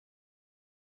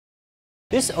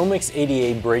This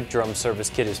Omix-ADA brake drum service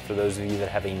kit is for those of you that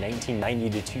have a 1990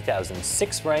 to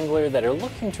 2006 Wrangler that are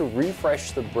looking to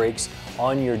refresh the brakes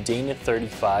on your Dana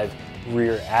 35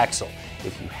 rear axle.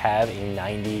 If you have a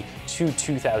 90 to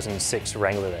 2006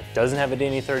 Wrangler that doesn't have a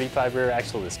Dana 35 rear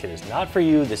axle, this kit is not for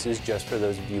you. This is just for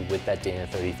those of you with that Dana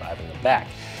 35 in the back.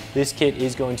 This kit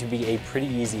is going to be a pretty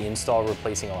easy install,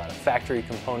 replacing a lot of factory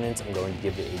components. I'm going to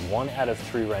give it a 1 out of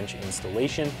 3 wrench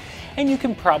installation, and you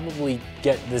can probably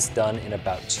get this done in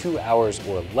about 2 hours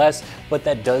or less, but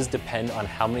that does depend on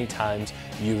how many times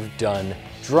you've done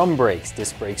drum brakes.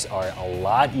 Disc brakes are a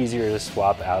lot easier to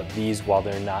swap out. These, while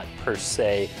they're not per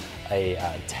se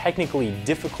a technically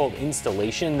difficult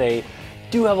installation, they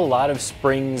do have a lot of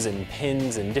springs and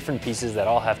pins and different pieces that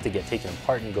all have to get taken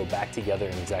apart and go back together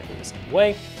in exactly the same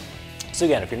way. So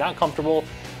again, if you're not comfortable,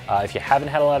 if you haven't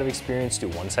had a lot of experience, do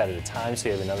one side at a time so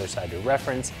you have another side to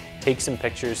reference. Take some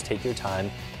pictures, take your time,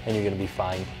 and you're going to be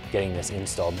fine getting this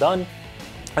install done.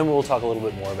 And we'll talk a little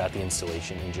bit more about the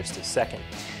installation in just a second.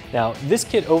 Now, this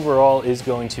kit overall is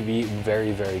going to be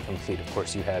very, very complete. Of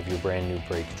course, you have your brand new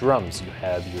brake drums, you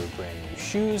have your brand new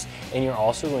shoes, and you're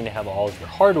also going to have all of your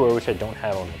hardware, which I don't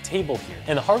have on the table here.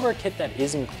 And the hardware kit that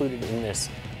is included in this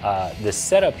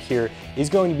setup here is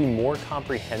going to be more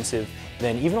comprehensive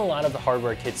than even a lot of the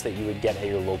hardware kits that you would get at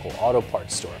your local auto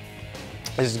parts store.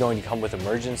 This is going to come with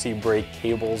emergency brake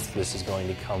cables. This is going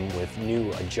to come with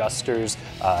new adjusters,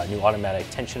 new automatic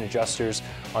tension adjusters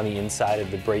on the inside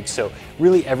of the brake. So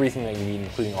really everything that you need,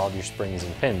 including all of your springs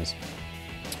and pins.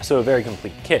 So a very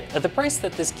complete kit. At the price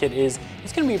that this kit is,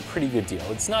 it's going to be a pretty good deal.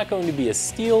 It's not going to be a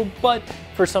steal, but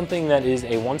for something that is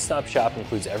a one-stop shop,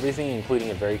 includes everything,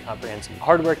 including a very comprehensive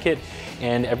hardware kit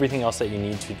and everything else that you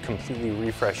need to completely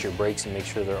refresh your brakes and make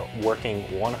sure they're working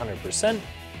 100%,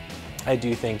 I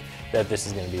do think that this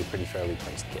is going to be a pretty fairly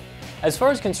priced kit. As far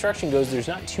as construction goes, there's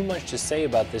not too much to say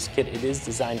about this kit. It is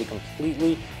designed to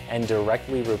completely and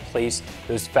directly replace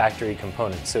those factory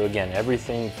components. So again,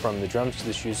 everything from the drums to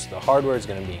the shoes to the hardware is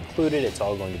going to be included. It's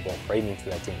all going to bolt right into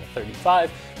that Dana 35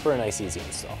 for a nice easy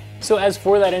install. So as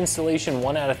for that installation,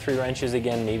 1 out of 3 wrenches,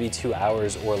 again, maybe 2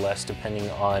 hours or less depending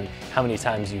on how many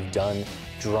times you've done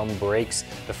drum brakes.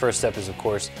 The first step is, of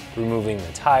course, removing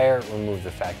the tire, remove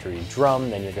the factory drum,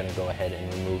 then you're going to go ahead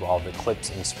and remove all the clips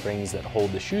and springs that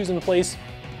hold the shoes in place,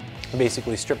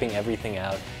 basically stripping everything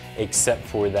out except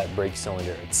for that brake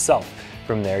cylinder itself.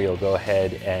 From there, you'll go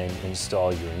ahead and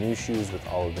install your new shoes with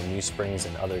all of the new springs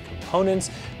and other components,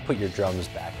 put your drums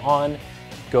back on,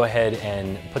 go ahead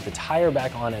and put the tire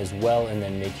back on as well, and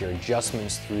then make your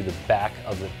adjustments through the back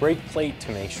of the brake plate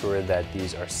to make sure that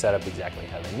these are set up exactly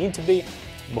how they need to be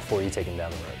before you take them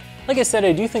down the road. Like I said,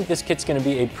 I do think this kit's going to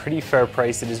be a pretty fair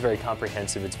price. It is very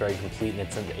comprehensive, it's very complete, and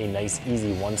it's a nice,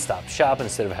 easy one-stop shop.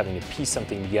 Instead of having to piece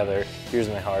something together, here's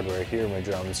my hardware, here are my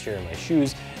drums, here are my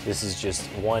shoes. This is just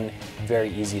one very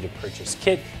easy to purchase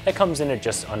kit that comes in at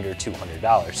just under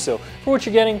 $200. So for what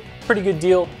you're getting, pretty good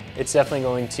deal. It's definitely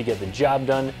going to get the job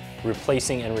done,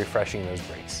 replacing and refreshing those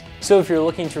brakes. So if you're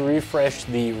looking to refresh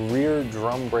the rear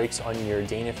drum brakes on your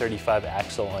Dana 35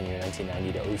 axle on your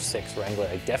 1990 to 06 Wrangler,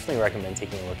 I definitely recommend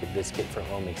taking a look at this kit from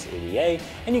Omix-ADA,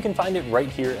 and you can find it right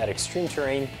here at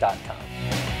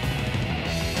ExtremeTerrain.com.